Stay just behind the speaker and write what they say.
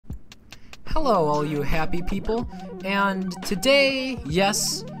Hello, all you happy people, and today,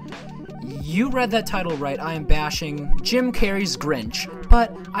 yes, you read that title right, I am bashing Jim Carrey's Grinch,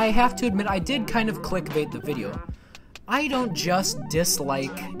 but I have to admit I did kind of clickbait the video. I don't just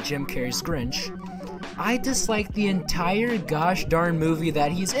dislike Jim Carrey's Grinch, I dislike the entire gosh darn movie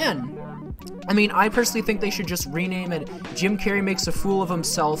that he's in. I mean, I personally think they should just rename it Jim Carrey Makes a Fool of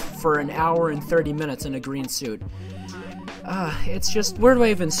Himself for an hour and 30 minutes in a green suit. It's just, where do I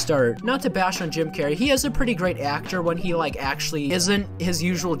even start? Not to bash on Jim Carrey, he is a pretty great actor when he, actually isn't his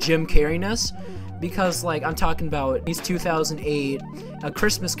usual Jim Carrey-ness, because, I'm talking about, he's 2008, A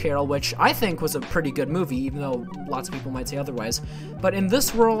Christmas Carol, which I think was a pretty good movie, even though lots of people might say otherwise, but in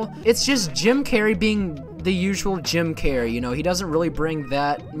this role, it's just Jim Carrey being the usual Jim Carrey, you know, he doesn't really bring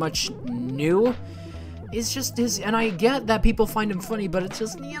that much new. It's just and I get that people find him funny, but it's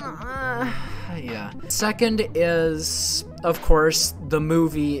just, yeah. Second is, of course, the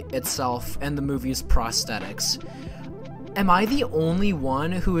movie itself and the movie's prosthetics. Am I the only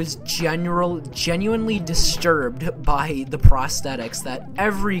one who is genuinely disturbed by the prosthetics that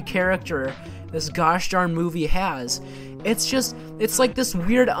every character this gosh darn movie has? It's like this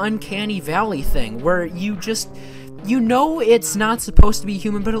weird uncanny valley thing where you know it's not supposed to be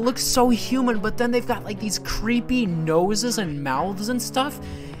human, but it looks so human, but then they've got these creepy noses and mouths and stuff.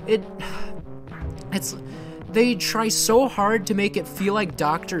 They try so hard to make it feel like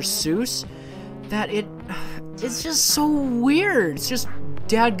Dr. Seuss that it's just so weird. It's just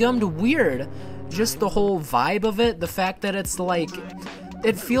dadgummed weird. Just the whole vibe of it, the fact that it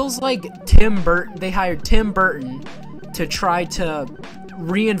feels like they hired Tim Burton to try to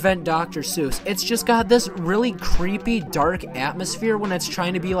reinvent Dr. Seuss. It's just got this really creepy, dark atmosphere when it's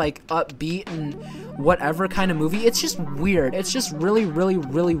trying to be upbeat and whatever kind of movie. It's just weird. It's just really, really,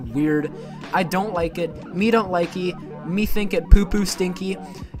 really weird. I don't like it. Me don't like it. Me think it poo-poo stinky.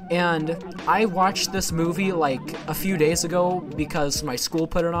 And I watched this movie a few days ago because my school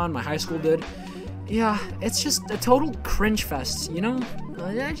put it on, my high school did. Yeah, it's just a total cringe fest, you know?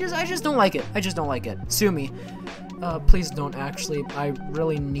 I just don't like it. I just don't like it. Sue me. Please don't, actually. I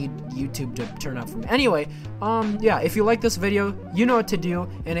really need YouTube to turn up for me. Anyway, yeah, if you like this video, you know what to do,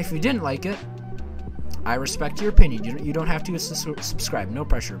 and if you didn't like it, I respect your opinion. You don't have to subscribe, no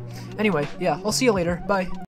pressure. Anyway, yeah, I'll see you later. Bye.